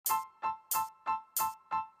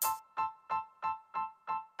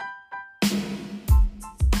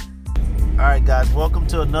All right, guys, welcome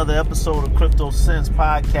to another episode of Crypto Sense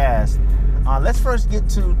Podcast. Let's first get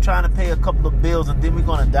to trying to pay a couple of bills, and then we're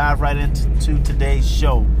going to dive right into today's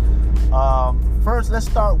show. First, let's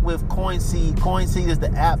start with CoinSeed. CoinSeed is the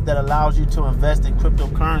app that allows you to invest in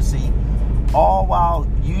cryptocurrency, all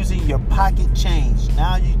while using your pocket change.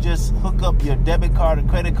 Now you just hook up your debit card or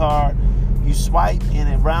credit card, you swipe,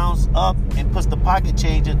 and it rounds up and puts the pocket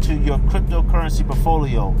change into your cryptocurrency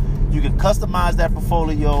portfolio. You can customize that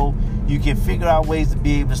portfolio. You can figure out ways to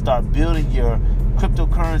be able to start building your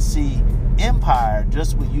cryptocurrency empire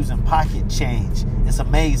just with using pocket change. It's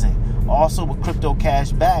amazing. Also with Crypto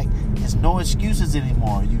Cash Back, it's no excuses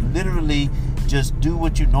anymore. You literally just do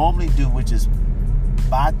what you normally do, which is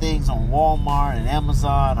buy things on Walmart and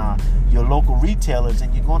Amazon or your local retailers,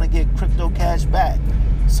 and you're going to get Crypto Cash Back.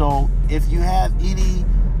 So if you have anything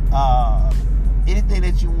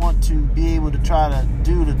that you want to be able to try to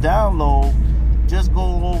do to download, just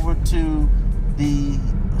go over to the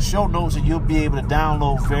show notes and you'll be able to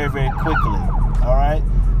download very, very quickly. All right.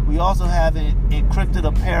 We also have Encrypted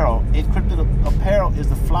Apparel. Encrypted Apparel is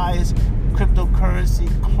the flyest cryptocurrency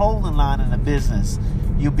clothing line in the business.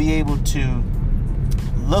 You'll be able to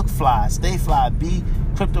look fly, stay fly, be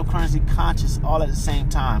cryptocurrency conscious all at the same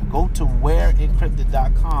time. Go to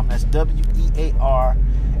wearencrypted.com. That's WEAR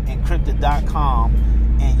encrypted.com,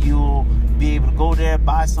 and you'll be able to go there,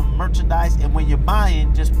 buy some merchandise, and when you're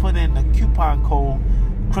buying, just put in the coupon code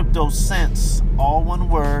CryptoSense, all one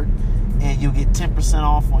word, and you'll get 10%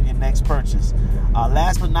 off on your next purchase.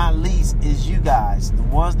 Last but not least is you guys, the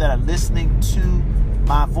ones that are listening to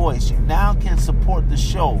my voice. You now can support the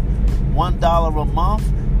show. $1 a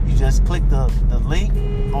month. You just click the link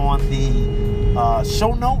on the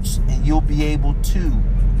show notes, and you'll be able to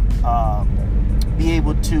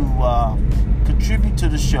contribute to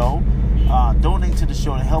the show, donate to the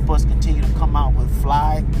show, to help us continue to come out with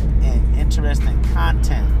fly and interesting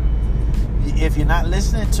content. If you're not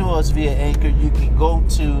listening to us via Anchor, you can go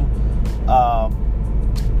to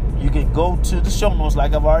the show notes,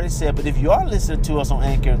 like I've already said. But if you are listening to us on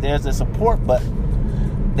Anchor, there's a support button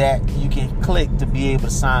that you can click to be able to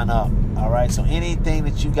sign up. All right. So anything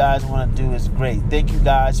that you guys want to do is great. Thank you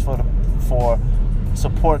guys for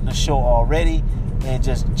supporting the show already and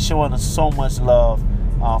just showing us so much love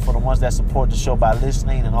for the ones that support the show by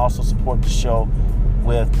listening, and also support the show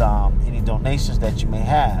with any donations that you may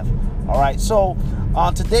have. All right, so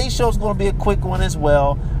today's show is going to be a quick one as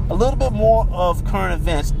well. A little bit more of current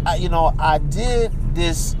events. I did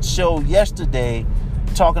this show yesterday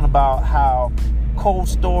talking about how cold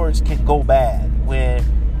storage can go bad, where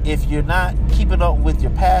if you're not keeping up with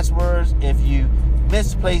your passwords, if you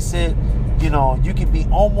misplace it, you can be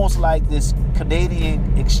almost like this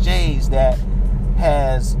Canadian exchange that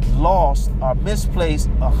has lost or misplaced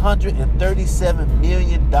 $137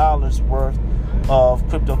 million worth of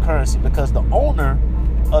cryptocurrency because the owner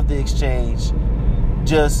of the exchange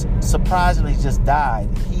just surprisingly just died.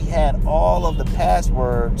 He had all of the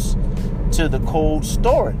passwords to the cold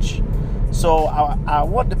storage. So I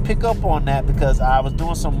wanted to pick up on that because I was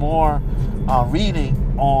doing some more reading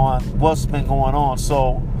on what's been going on.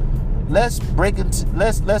 So let's dive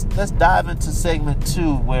into segment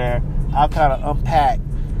 2, where I'll kind of unpack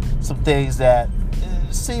some things that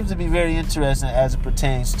seems to be very interesting as it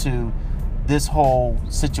pertains to this whole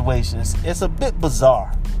situation. It's a bit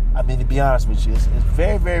bizarre. I mean, to be honest with you, it's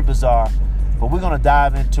very, very bizarre. But we're going to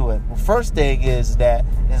dive into it. Well, first thing is that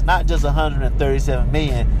it's not just $137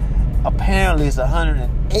 million. Apparently, it's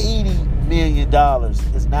 $180 million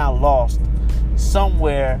is now lost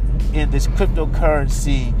somewhere in this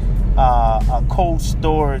cryptocurrency cold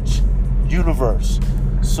storage universe.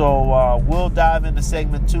 So we'll dive into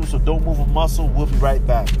segment 2. So don't move a muscle. We'll be right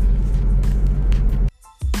back.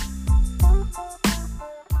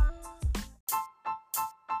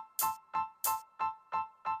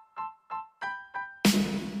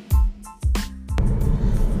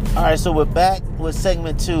 All right, so we're back with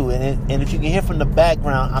segment 2, and if you can hear from the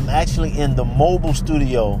background, I'm actually in the mobile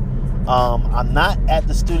studio. I'm not at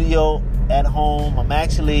the studio at home. I'm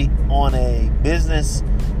actually on a business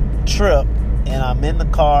trip, and I'm in the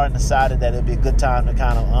car and decided that it'd be a good time to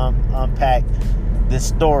kind of unpack this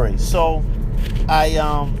story. So I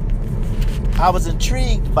was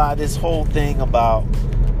intrigued by this whole thing about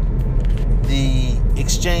the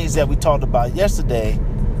exchange that we talked about yesterday.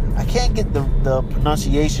 I can't get the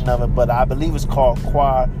pronunciation of it, but I believe it's called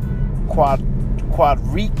Quadriga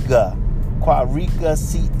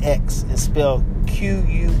CX. It's spelled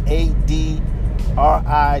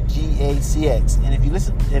QUADRIGACX. And if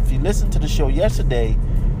you listen to the show yesterday,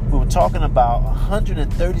 we were talking about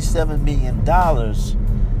 $137 million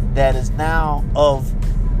that is now of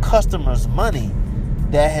customers' money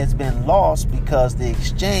that has been lost because the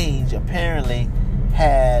exchange apparently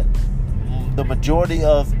had the majority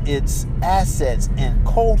of its assets in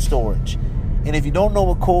cold storage. And if you don't know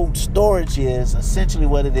what cold storage is, essentially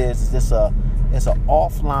what it is it's an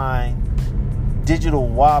offline digital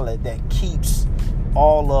wallet that keeps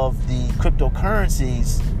all of the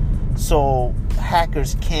cryptocurrencies so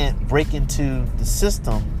hackers can't break into the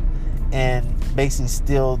system and basically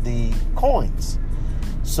steal the coins.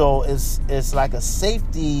 So it's like a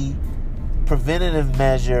safety preventative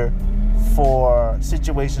measure for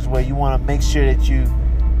situations where you want to make sure that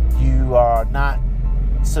you are not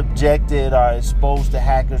subjected or exposed to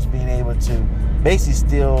hackers being able to basically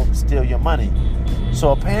steal your money.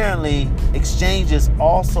 So apparently exchanges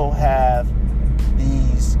also have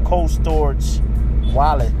these cold storage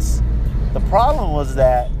wallets. The problem was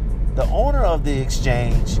that the owner of the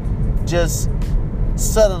exchange just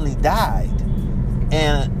suddenly died,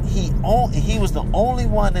 and he was the only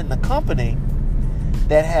one in the company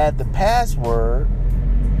that had the password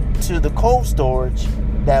to the cold storage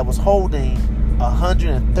that was holding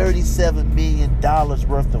 $137 million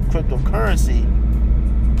worth of cryptocurrency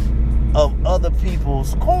of other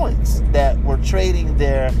people's coins that were trading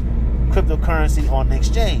their cryptocurrency on the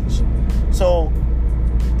exchange. So,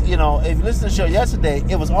 you know, if you listen to the show yesterday,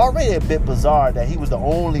 it was already a bit bizarre that he was the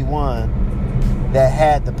only one that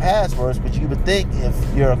had the passwords. But you would think if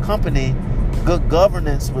you're a company, good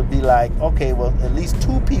governance would be like, okay, well, at least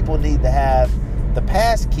 2 people need to have the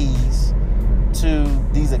pass keys to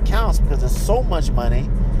these accounts because there's so much money,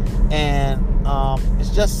 and it's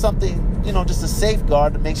just something, you know, just a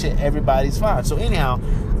safeguard to make sure everybody's fine. So anyhow,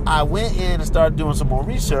 I went in and started doing some more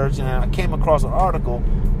research, and I came across an article.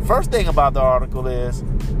 First thing about the article is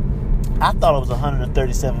I thought it was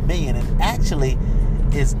 137 million, and actually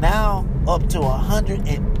is now up to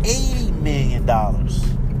 $180 million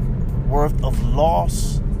worth of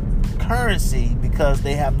lost currency because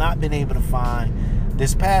they have not been able to find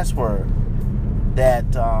this password that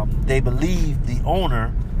they believe the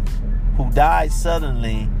owner who died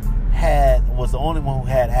suddenly was the only one who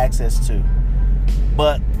had access to.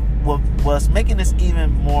 But what's making this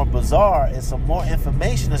even more bizarre is some more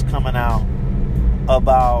information is coming out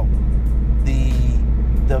about the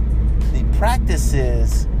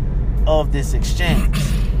practices of this exchange.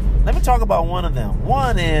 Let me talk about one of them.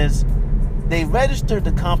 One is they registered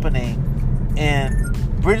the company in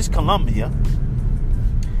British Columbia.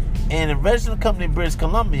 And in registered the company in British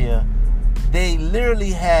Columbia, they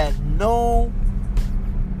literally had no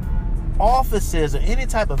offices or any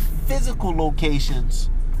type of physical locations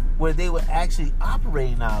where they were actually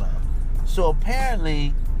operating out of. So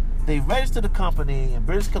apparently, they registered a company in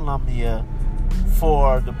British Columbia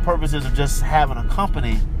for the purposes of just having a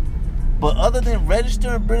company. But other than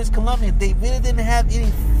registering British Columbia, they really didn't have any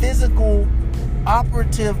physical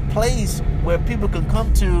operative place where people can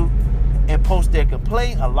come to and post their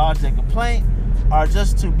complaint or lodge their complaint, or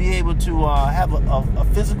just to be able to have a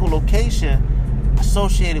physical location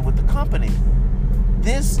associated with the company.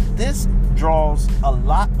 This draws a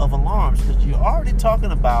lot of alarms because you're already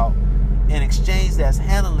talking about an exchange that's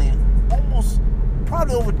handling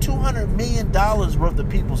probably over $200 million worth of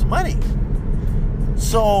people's money.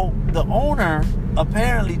 So the owner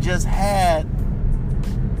apparently just had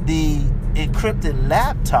the encrypted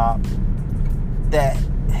laptop that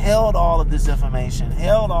held all of this information,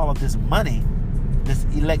 held all of this money, this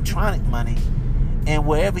electronic money, and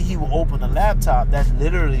wherever he would open the laptop, that's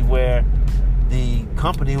literally where the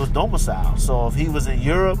company was domiciled. So if he was in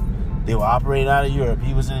Europe, they were operating out of Europe.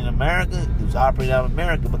 He was in America, he was operating out of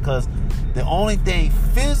America, because the only thing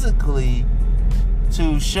physically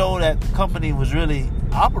to show that the company was really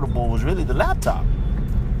operable was really the laptop.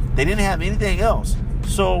 They didn't have anything else.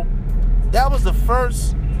 So that was the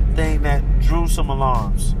first thing that drew some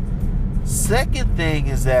alarms. Second thing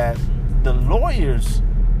is that the lawyers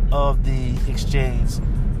of the exchange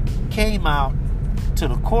came out to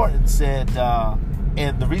the court and said,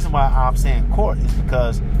 and the reason why I'm saying court is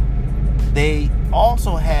because they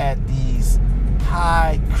also had these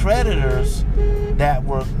high creditors that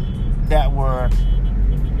were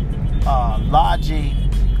lodging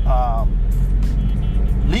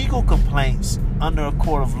legal complaints under a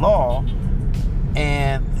court of law,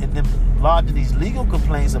 and them lodging these legal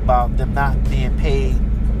complaints about them not being paid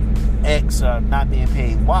X or not being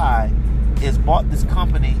paid Y, is brought this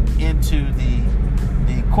company into the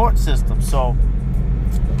court system. So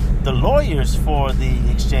the lawyers for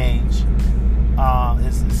the exchange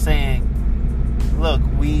is saying, look,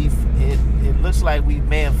 it looks like we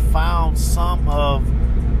may have found some of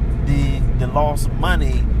the lost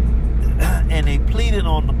money, and they pleaded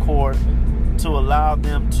on the court to allow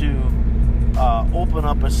them to open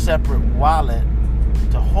up a separate wallet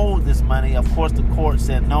to hold this money. Of course, the court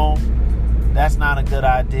said no, that's not a good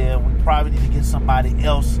idea. We probably need to get somebody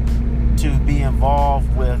else to be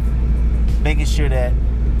involved with making sure that,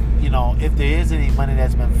 if there is any money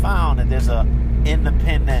that's been found, that there's a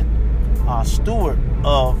independent steward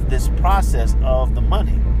of this process of the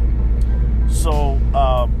money. So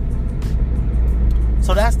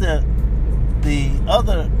that's the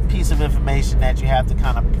other piece of information that you have to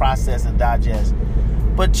kind of process and digest.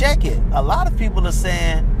 But check it. A lot of people are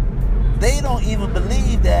saying they don't even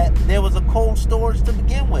believe that there was a cold storage to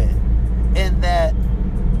begin with, and that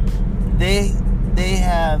they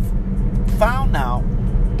have found out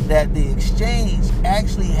that the exchange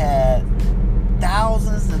actually had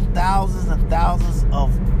thousands and thousands and thousands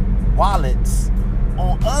of wallets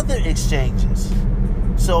on other exchanges.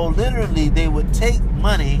 So literally they would take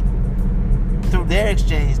money through their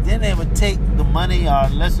exchange, then they would take the money, or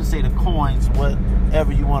let's just say the coins,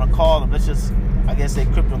 whatever you want to call them, let's just, I guess, say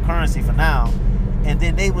cryptocurrency for now, and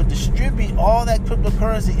then they would distribute all that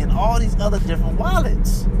cryptocurrency in all these other different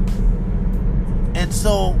wallets. And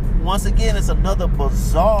so once again, it's another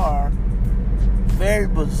very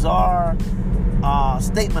bizarre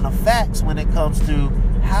statement of facts when it comes to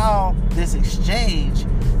how this exchange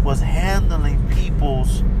was handling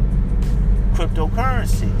people's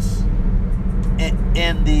cryptocurrencies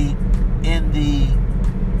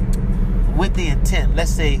with the intent,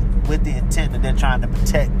 let's say with the intent that they're trying to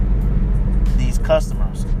protect these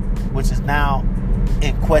customers, which is now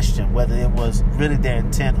in question, whether it was really their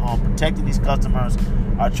intent on protecting these customers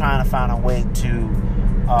or trying to find a way to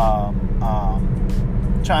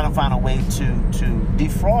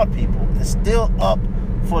defraud people. It's still up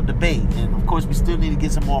for debate, and of course we still need to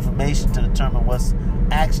get some more information to determine what's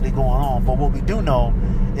actually going on. But what we do know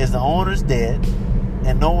is the owner's dead,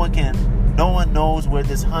 and no one knows where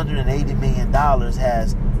this $180 million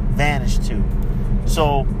has vanished to.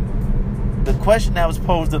 So the question that was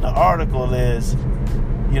posed in the article is,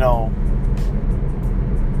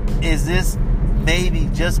 is this maybe,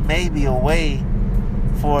 just maybe, a way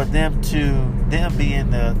for them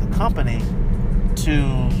being the company,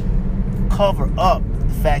 to cover up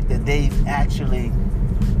the fact that they've actually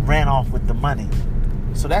ran off with the money?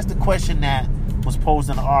 So that's the question that was posed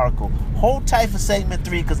in the article. Hold tight for segment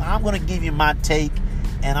 3, because I'm going to give you my take,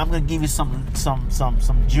 and I'm going to give you some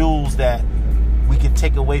jewels that we can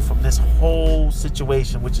take away from this whole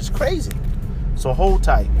situation, which is crazy. So hold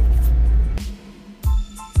tight.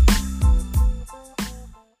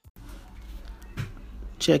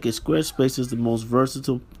 Check it. Squarespace is the most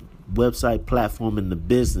versatile website platform in the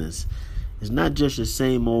business. It's not just your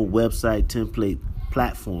same old website template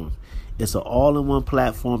platform. It's an all-in-one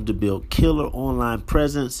platform to build killer online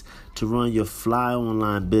presence to run your fly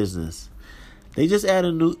online business. They just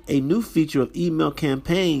added a new feature of email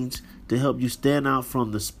campaigns to help you stand out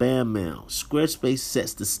from the spam mail. Squarespace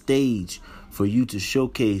sets the stage for you to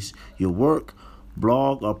showcase your work,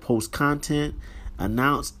 blog or post content,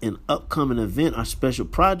 announce an upcoming event or special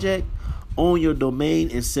project, own your domain,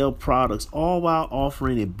 and sell products, all while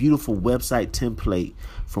offering a beautiful website template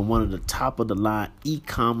from one of the top-of-the-line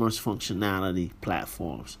e-commerce functionality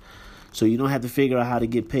platforms. So you don't have to figure out how to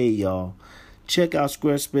get paid, y'all. Check out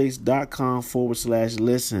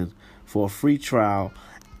squarespace.com/listen for a free trial.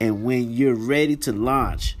 And when you're ready to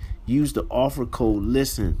launch, use the offer code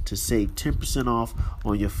LISTEN to save 10% off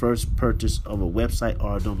on your first purchase of a website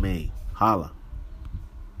or a domain. Holla.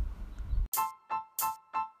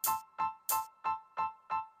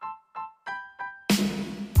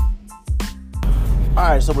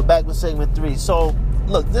 Alright, so we're back with segment 3. So,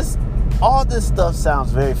 look, all this stuff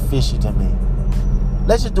sounds very fishy to me.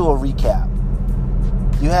 Let's just do a recap.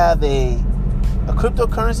 You have a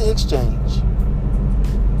cryptocurrency exchange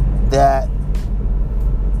that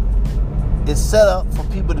is set up for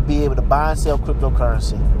people to be able to buy and sell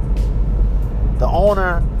cryptocurrency. The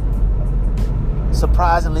owner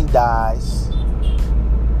surprisingly dies,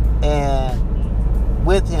 and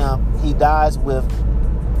with him, he dies with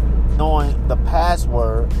only knowing the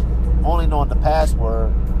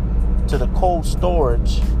password to the cold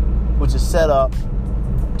storage, which is set up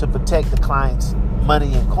to protect the client's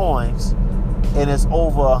money and coins, and it's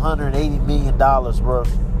over $180 million worth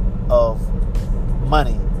of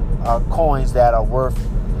money or coins that are worth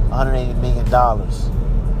 $180 million.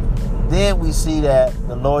 Then we see that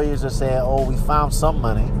the lawyers are saying, we found some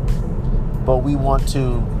money, but we want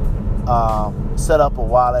to set up a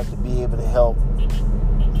wallet to be able to help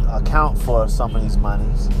account for some of these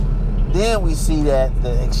monies. Then we see that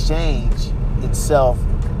the exchange itself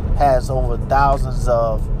has over thousands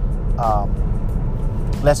of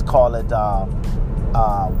let's call it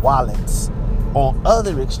wallets on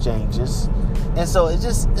other exchanges. And so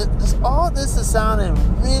it's all this is sounding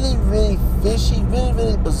really, really fishy, really,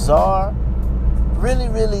 really bizarre, really,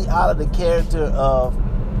 really out of the character of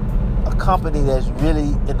a company that's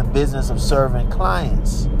really in the business of serving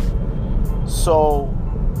clients. So,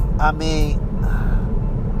 I mean,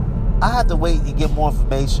 I have to wait and get more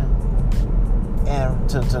information and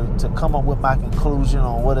to come up with my conclusion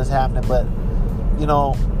on what is happening. But, you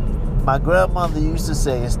know, my grandmother used to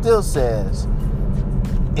say, and still says,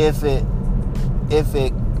 if it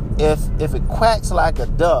quacks like a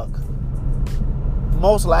duck,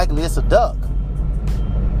 most likely it's a duck.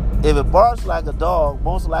 If it barks like a dog,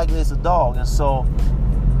 most likely it's a dog. And so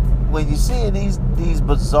when you see these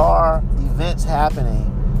bizarre events happening,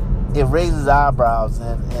 it raises eyebrows,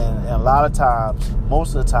 and a lot of times,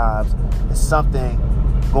 most of the times, it's something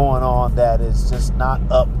going on that is just not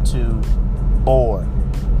up to board.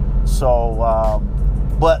 So,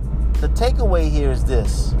 but the takeaway here is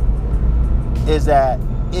this, is that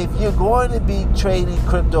if you're going to be trading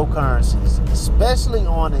cryptocurrencies, especially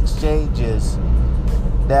on exchanges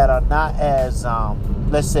that are not as,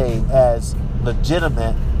 let's say, as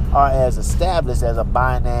legitimate or as established as a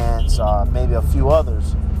Binance or maybe a few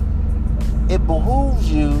others, it behooves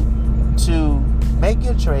you to make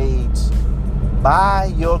your trades, buy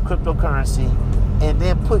your cryptocurrency, and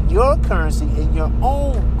then put your currency in your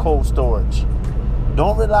own cold storage.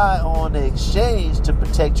 Don't rely on the exchange to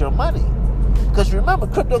protect your money. Because remember,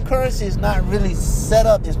 cryptocurrency is not really set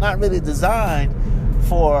up, it's not really designed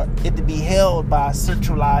for it to be held by a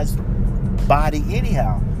centralized body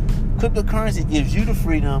anyhow. Cryptocurrency gives you the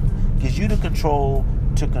freedom, gives you the control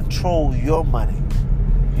to control your money.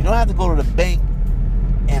 You don't have to go to the bank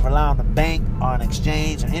and rely on the bank or an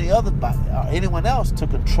exchange or anyone else to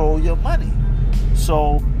control your money.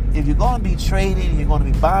 So if you're going to be trading, you're going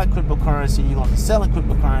to be buying cryptocurrency, you're going to be selling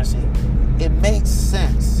cryptocurrency, it makes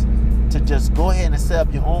sense to just go ahead and set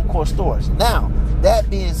up your own core storage. Now, that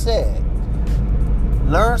being said,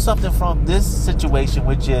 learn something from this situation,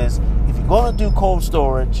 which is if you're going to do cold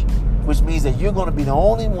storage, which means that you're going to be the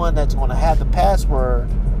only one that's going to have the password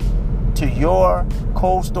to your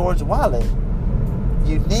cold storage wallet,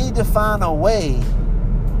 you need to find a way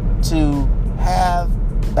to have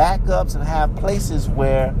backups and have places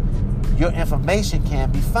where your information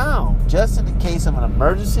can be found, just in the case of an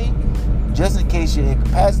emergency, just in case you're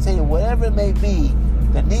incapacitated, whatever it may be.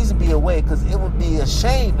 There needs to be a way, because it would be a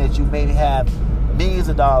shame that you maybe have millions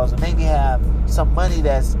of dollars or maybe have some money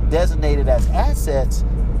that's designated as assets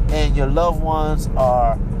and your loved ones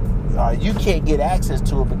are you can't get access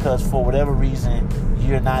to it because for whatever reason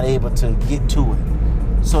you're not able to get to it.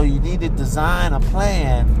 So you need to design a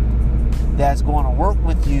plan that's going to work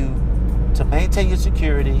with you to maintain your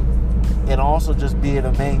security and also just be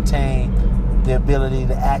able to maintain the ability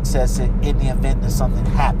to access it in the event that something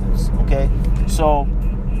happens. Okay, so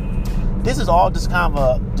this is all just kind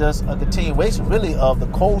of a continuation really of the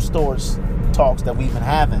cold storage talks that we've been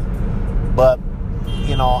having. But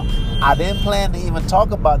you know, I didn't plan to even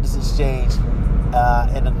talk about this exchange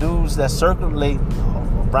and the news that's circulating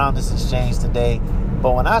around this exchange today.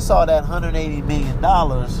 But when I saw that $180 million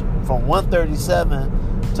from 137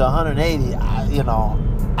 to 180,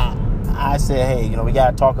 I said, hey, we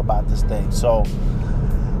got to talk about this thing. So,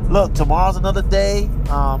 look, tomorrow's another day.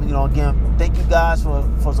 Again, thank you guys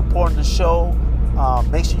for supporting the show.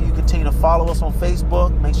 Make sure you continue to follow us on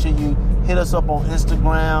Facebook. Make sure you hit us up on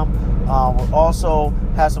Instagram. We'll also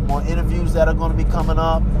have some more interviews that are going to be coming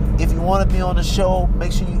up. If you want to be on the show,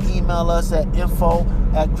 make sure you email us at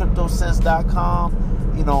info@cryptosense.com.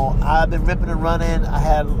 I've been ripping and running. I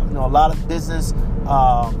had a lot of business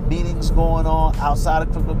meetings going on outside of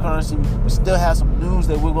cryptocurrency. We still have some news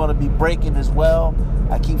that we're going to be breaking as well.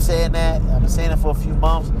 I keep saying that. I've been saying it for a few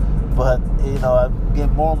months, but I'm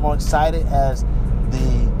getting more and more excited as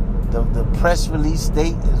the press release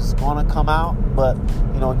date is going to come out. But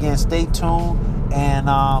again, stay tuned and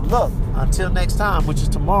look, until next time, which is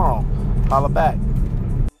tomorrow, holla back.